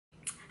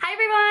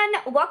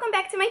welcome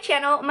back to my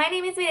channel. My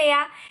name is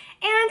Mireya,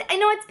 and I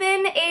know it's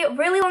been a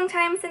really long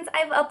time since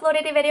I've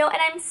uploaded a video, and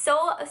I'm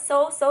so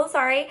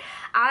sorry.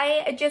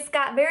 I just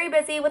got very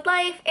busy with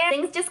life and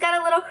things just got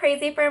a little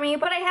crazy for me,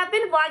 but I have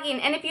been vlogging,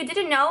 and if you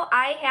didn't know,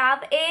 I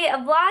have a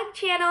vlog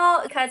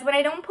channel because when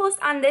I don't post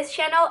on this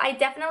channel, I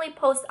definitely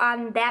post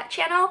on that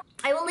channel.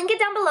 I will link it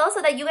down below so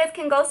that you guys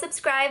can go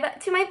subscribe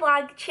to my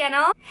vlog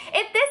channel.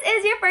 If this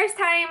is your first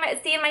time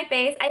seeing my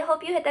face, I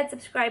hope you hit that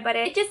subscribe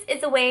button. It just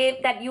is a way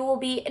that you will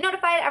be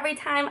notified every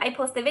time I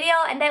post a video,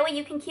 and that way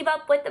you can keep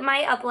up with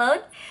my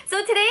uploads.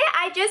 So today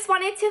I just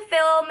wanted to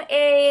film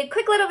a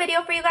quick little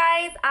video for you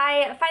guys.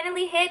 I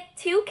finally hit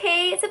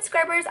 2K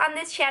subscribers on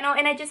this channel,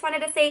 and I just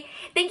wanted to say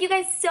thank you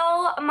guys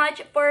so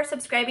much for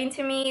subscribing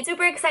to me. It's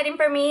super exciting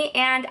for me,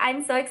 and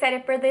I'm so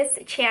excited for this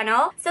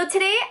channel. So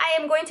today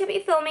I am going to be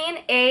filming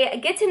a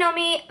get to know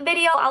me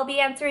video. I'll be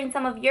answering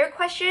some of your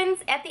questions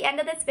at the end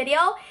of this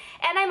video,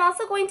 and I'm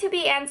also going to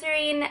be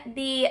answering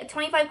the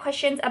 25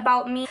 questions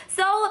about me.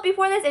 So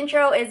before this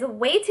intro is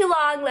way too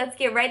long, let's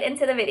get right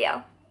into the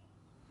video.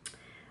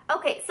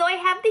 Okay, so I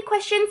have the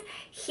questions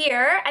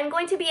here. I'm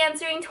going to be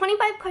answering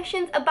 25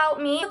 questions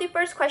about me. The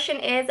first question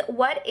is,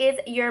 what is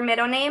your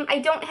middle name? I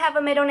don't have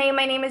a middle name.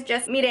 My name is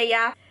just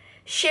Mireya.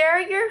 Share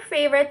your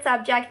favorite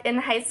subject in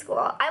high school.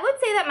 I would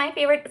say that my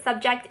favorite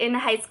subject in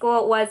high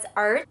school was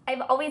art.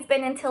 I've always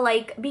been into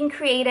like being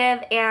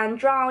creative and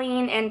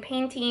drawing and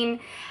painting,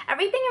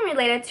 everything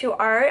related to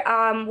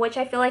art, which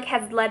I feel like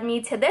has led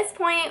me to this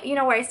point, you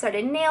know, where I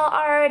started nail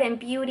art and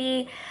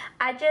beauty.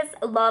 I just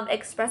love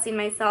expressing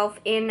myself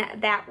in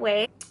that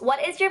way.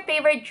 What is your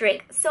favorite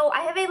drink? So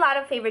I have a lot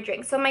of favorite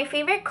drinks. So my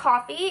favorite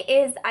coffee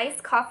is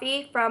iced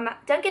coffee from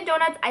Dunkin'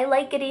 Donuts. I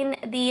like getting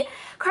the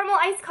caramel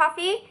iced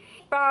coffee.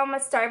 From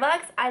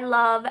Starbucks, I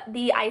love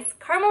the iced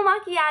caramel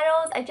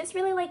macchiatos. I just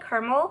really like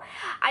caramel.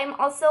 I'm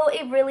also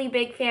a really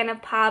big fan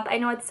of pop. I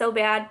know it's so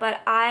bad,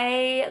 but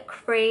I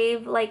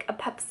crave like a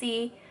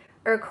Pepsi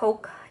or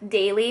Coke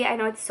daily. I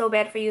know it's so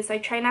bad for you, so I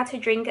try not to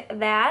drink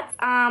that.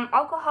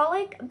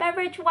 Alcoholic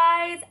beverage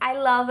wise, I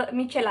love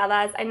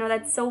micheladas. I know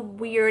that's so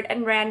weird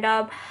and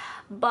random,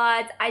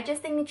 but I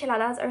just think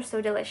micheladas are so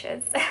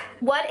delicious.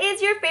 What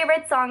is your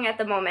favorite song at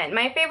the moment?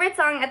 My favorite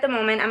song at the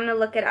moment, I'm gonna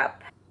look it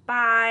up,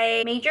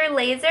 by Major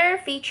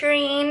Lazer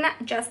featuring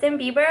Justin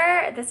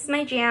Bieber. This is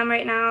my jam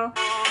right now.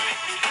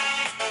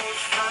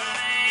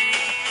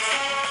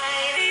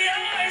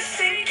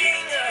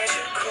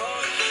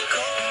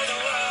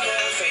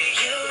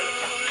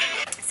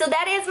 So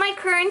that is my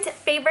current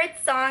favorite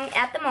song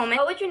at the moment.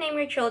 What would you name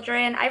your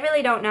children? I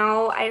really don't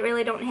know. I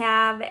really don't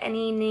have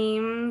any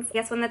names. I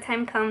guess when the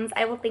time comes,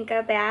 I will think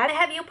of that.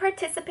 Have you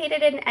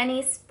participated in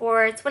any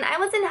sports? When I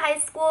was in high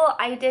school,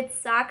 I did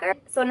soccer.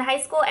 So in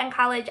high school and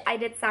college, I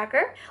did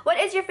soccer. What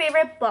is your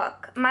favorite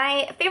book?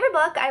 My favorite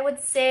book, I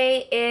would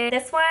say, is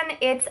this one.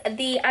 It's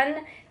The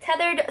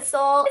Untethered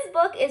Soul. This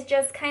book is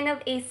just kind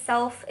of a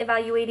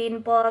self-evaluating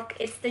book.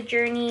 It's the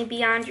journey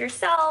beyond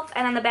yourself,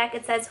 and on the back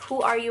it says,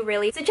 who are you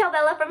really? So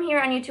Bella from here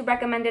on YouTube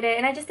recommended it,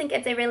 and I just think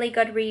it's a really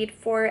good read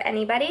for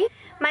anybody.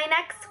 My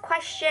next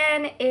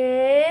question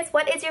is,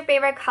 what is your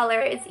favorite color?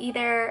 It's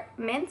either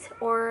mint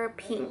or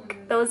pink.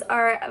 Those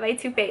are my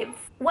two faves.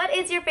 What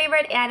is your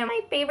favorite animal?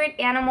 My favorite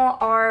animal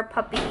are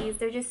puppies.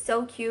 They're just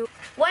so cute.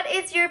 What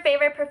is your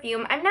favorite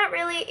perfume? I'm not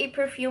really a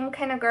perfume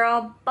kind of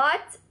girl,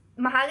 but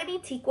Mahogany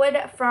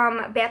Teakwood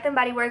from Bath &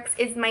 Body Works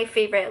is my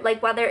favorite.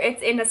 Like whether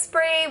it's in a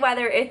spray,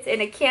 whether it's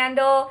in a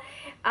candle,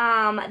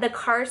 the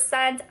car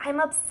scent, I'm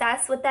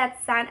obsessed with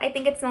that scent. I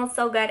think it smells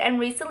so good, and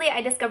recently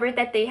I discovered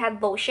that they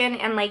had lotion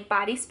and like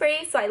body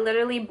spray, so I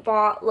literally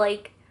bought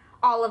like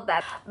all of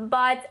them.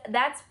 But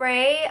that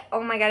spray,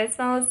 oh my god, it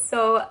smells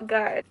so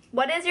good.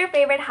 What is your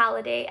favorite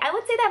holiday? I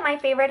would say that my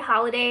favorite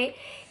holiday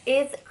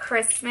is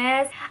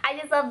Christmas. I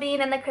just love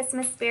being in the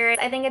Christmas spirit.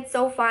 I think it's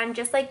so fun,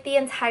 just like the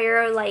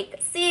entire like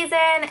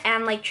season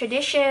and like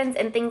traditions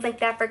and things like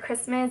that for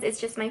Christmas.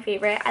 It's just my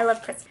favorite. I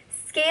love Christmas.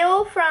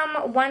 Scale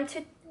from 1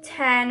 to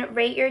 10,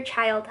 rate your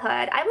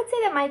childhood. I would say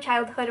that my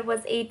childhood was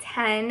a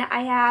 10.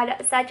 I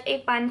had such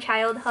a fun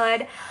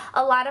childhood.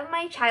 A lot of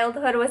my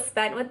childhood was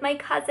spent with my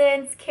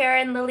cousins,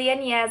 Karen, Lily,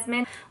 and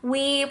Yasmin.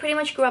 We pretty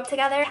much grew up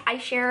together. I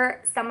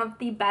share some of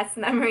the best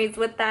memories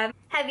with them.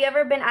 Have you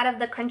ever been out of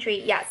the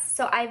country? Yes.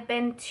 So I've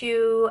been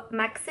to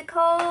Mexico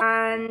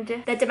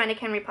and the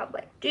Dominican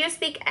Republic. Do you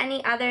speak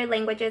any other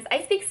languages?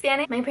 I speak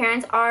Spanish. My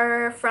parents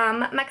are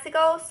from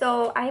Mexico,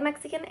 so I am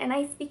Mexican and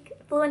I speak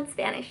fluent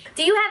Spanish.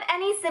 Do you have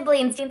any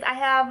siblings? I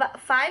have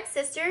 5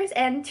 sisters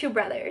and 2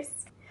 brothers.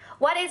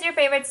 What is your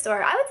favorite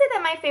store? I would say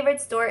that my favorite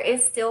store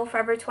is still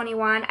Forever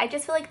 21. I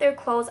just feel like their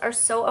clothes are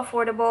so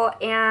affordable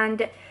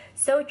and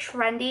so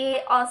trendy.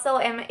 Also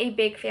am a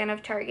big fan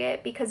of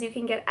Target because you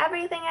can get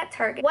everything at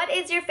Target. What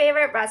is your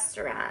favorite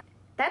restaurant?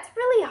 That's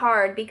really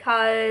hard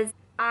because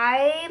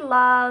I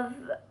love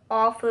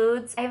all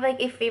foods. I have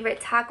like a favorite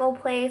taco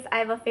place. I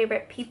have a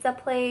favorite pizza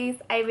place.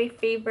 I have a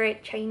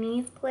favorite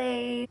Chinese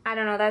place. I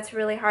don't know, that's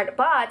really hard,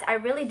 but I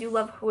really do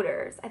love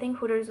Hooters. I think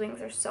Hooters wings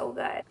are so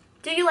good.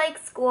 Do you like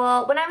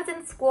school? When I was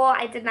in school,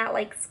 I did not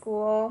like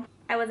school.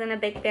 I wasn't a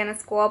big fan of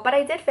school, but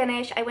I did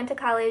finish. I went to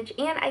college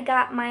and I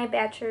got my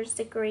bachelor's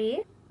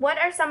degree. What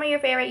are some of your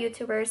favorite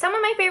YouTubers? Some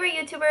of my favorite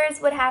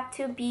YouTubers would have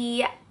to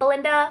be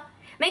Belinda,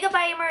 Makeup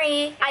by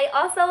Marie. I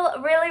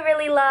also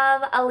really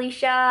love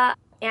Alicia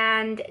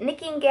and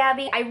Nikki and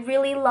Gabby. I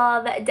really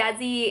love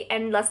Desi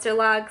and Lester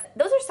Lux.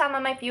 Those are some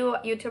of my few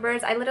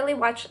YouTubers. I literally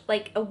watch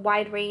like a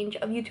wide range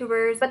of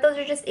YouTubers, but those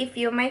are just a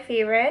few of my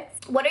favorites.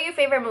 What are your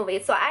favorite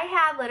movies? So I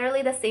have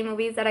literally the same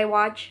movies that I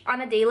watch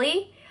on a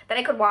daily that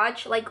I could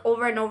watch like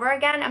over and over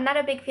again. I'm not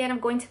a big fan of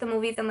going to the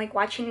movies and like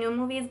watching new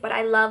movies, but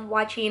I love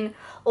watching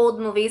old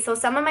movies. So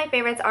some of my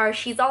favorites are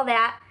She's All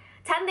That,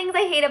 10 Things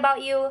I Hate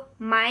About You,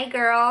 My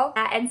Girl,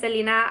 and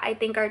Selena, I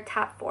think are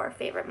top 4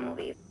 favorite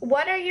movies.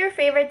 What are your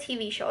favorite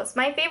TV shows?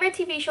 My favorite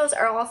TV shows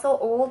are also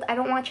old. I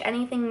don't watch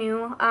anything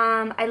new.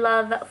 I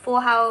love Full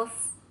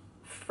House,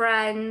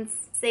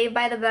 Friends, Saved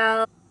by the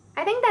Bell.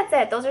 I think that's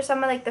it. Those are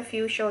some of like the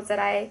few shows that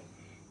I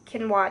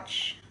can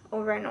watch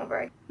over and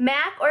over.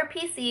 Mac or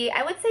PC?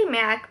 I would say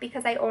Mac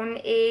because I own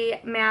a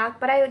Mac,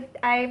 but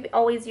I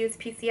always use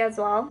PC as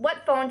well.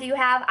 What phone do you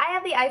have? I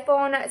have the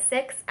iPhone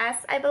 6s,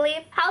 I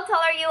believe. How tall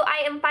are you?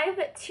 I am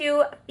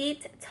 5'2"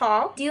 feet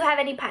tall. Do you have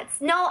any pets?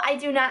 No, I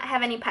do not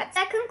have any pets.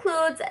 That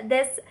concludes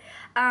this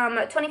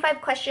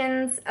 25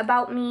 questions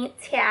about me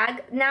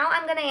tag. Now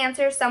I'm gonna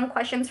answer some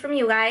questions from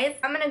you guys.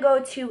 I'm gonna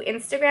go to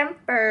Instagram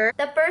first.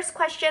 The first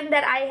question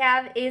that I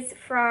have is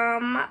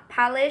from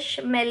Polish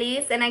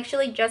Melis, and I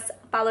actually just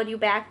followed you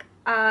back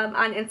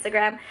on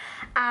Instagram.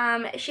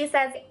 She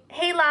says,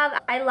 "Hey love,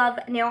 I love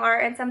nail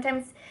art and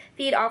sometimes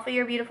feed off of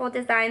your beautiful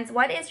designs.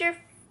 What is your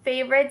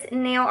favorite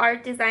nail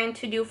art design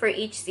to do for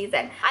each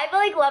season?" I feel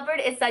like leopard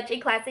is such a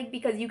classic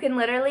because you can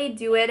literally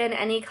do it in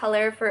any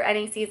color for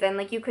any season.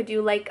 Like you could do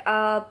like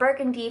a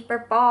burgundy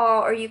for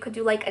fall, or you could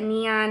do like a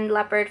neon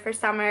leopard for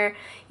summer.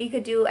 You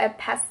could do a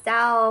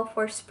pastel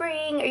for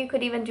spring, or you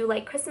could even do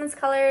like Christmas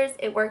colors.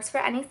 It works for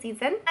any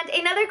season. And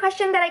another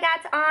question that I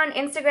got on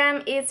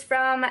Instagram is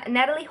from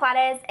Natalie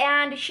Juarez,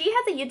 and she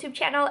has a YouTube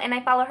channel and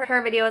I follow her.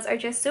 Her videos are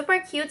just super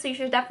cute, so you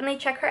should definitely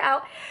check her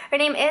out. Her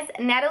name is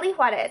Natalie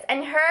Juarez,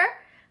 and her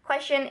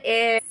question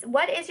is,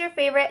 what is your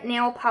favorite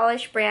nail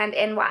polish brand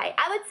and why?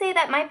 I would say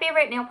that my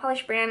favorite nail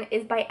polish brand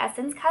is by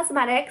Essence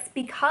Cosmetics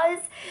because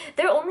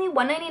they're only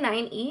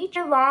 $1.99 each.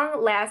 They're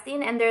long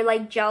lasting and they're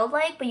like gel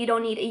like, but you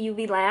don't need a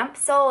UV lamp,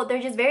 so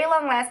they're just very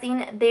long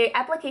lasting. The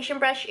application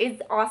brush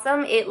is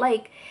awesome. It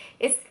like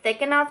is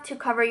thick enough to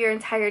cover your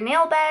entire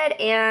nail bed,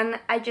 and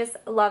I just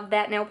love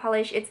that nail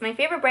polish. It's my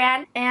favorite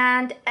brand.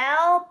 And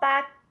El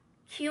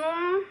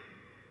Vacuum,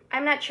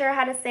 I'm not sure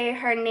how to say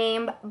her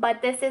name,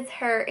 but this is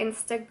her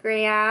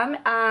Instagram.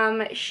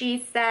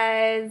 She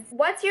says,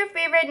 "What's your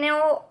favorite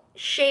nail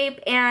shape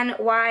and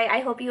why?"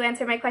 I hope you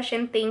answer my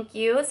question. Thank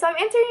you. So I'm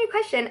answering your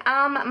question.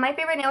 My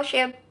favorite nail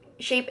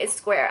shape is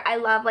square. I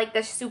love like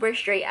the super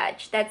straight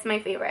edge. That's my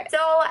favorite.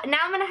 So now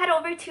I'm gonna head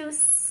over to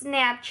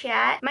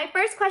Snapchat. My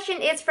first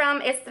question is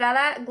from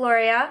Estrada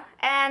Gloria,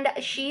 and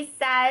she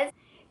says,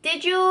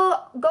 "Did you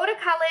go to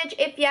college?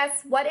 If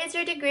yes, what is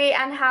your degree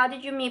and how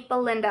did you meet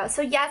Belinda?"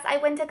 So yes, I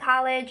went to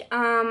college.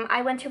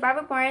 I went to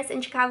Robert Morris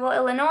in Chicago,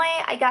 Illinois.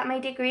 I got my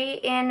degree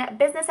in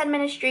business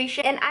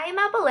administration, and I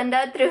met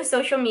Belinda through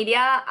social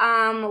media.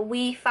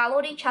 We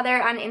followed each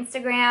other on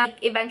Instagram,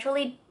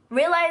 eventually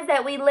realized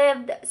that we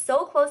lived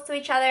so close to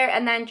each other,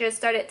 and then just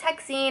started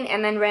texting,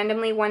 and then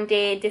randomly one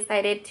day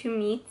decided to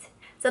meet.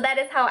 So that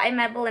is how I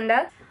met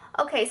Belinda.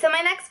 Okay, so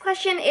my next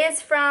question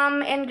is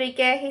from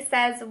Enrique. He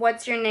says,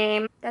 "What's your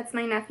name?" That's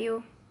my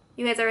nephew.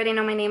 You guys already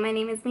know my name. My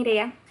name is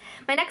Mireya.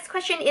 My next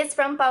question is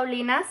from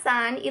Paulina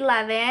San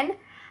 11.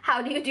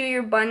 "How do you do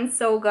your buns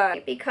so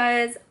good?"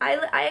 Because I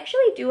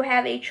actually do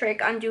have a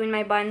trick on doing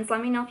my buns.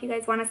 Let me know if you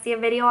guys want to see a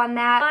video on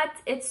that. But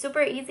it's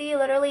super easy. It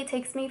literally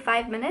takes me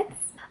 5 minutes.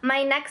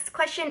 My next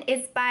question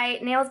is by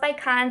Nails by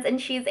Cons,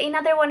 and she's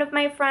another one of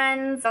my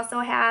friends. Also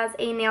has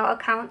a nail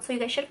account, so you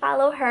guys should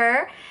follow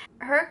her.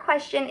 Her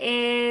question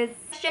is,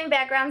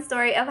 background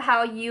story of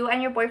how you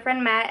and your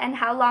boyfriend met and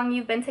how long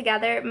you've been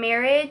together,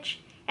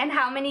 marriage, and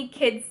how many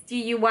kids do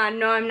you want?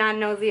 No, I'm not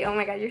nosy. Oh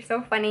my god, you're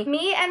so funny.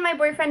 Me and my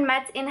boyfriend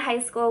met in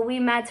high school. We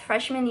met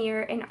freshman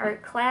year in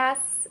art class.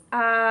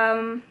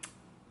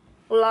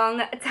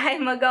 Long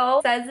time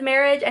ago. Says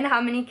marriage and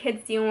how many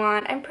kids do you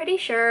want? I'm pretty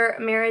sure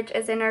marriage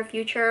is in our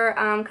future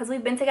because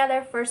we've been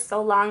together for so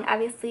long.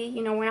 Obviously,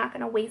 you know, we're not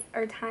gonna waste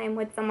our time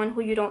with someone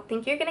who you don't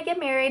think you're gonna get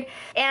married.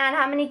 And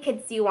how many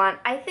kids do you want?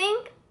 I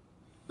think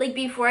like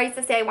before I used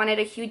to say I wanted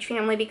a huge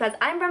family because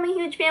I'm from a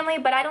huge family,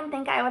 but I don't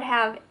think I would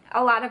have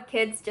a lot of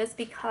kids just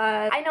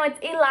because I know it's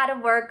a lot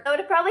of work. I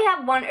would probably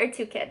have 1 or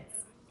 2 kids.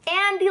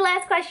 And the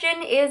last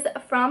question is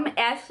from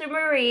Ashley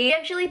Marie. She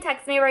actually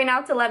texted me right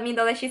now to let me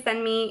know that she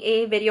sent me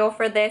a video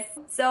for this.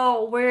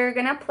 So we're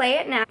gonna play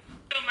it now.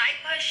 So my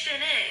question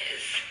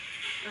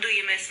is, do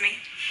you miss me?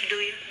 Do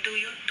you?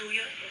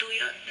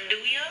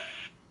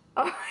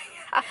 Oh my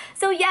god.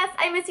 So yes,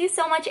 I miss you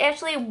so much,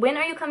 Ashley. When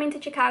are you coming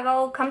to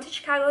Chicago? Come to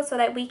Chicago so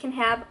that we can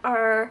have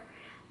our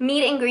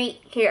meet and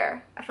greet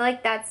here. I feel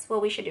like that's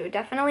what we should do.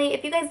 Definitely.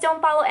 If you guys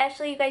don't follow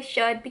Ashley, you guys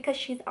should, because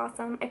she's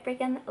awesome. I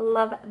freaking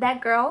love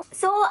that girl.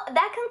 So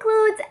that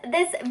concludes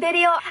this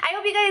video. I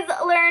hope you guys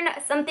learned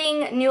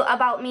something new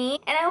about me,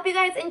 and I hope you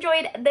guys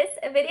enjoyed this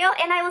video,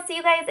 and I will see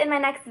you guys in my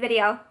next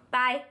video.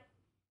 Bye.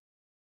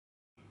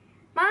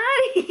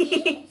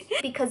 Mommy.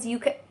 Because you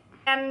could.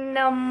 And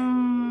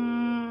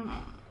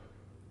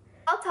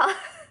I'll talk.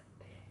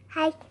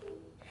 Hi.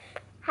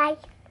 Hi.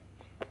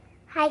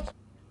 Hi.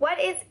 What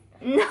is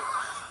no?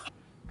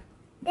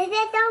 This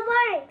is so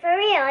boring for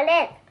real.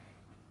 Liz.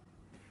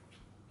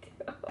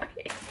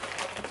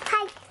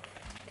 Hi.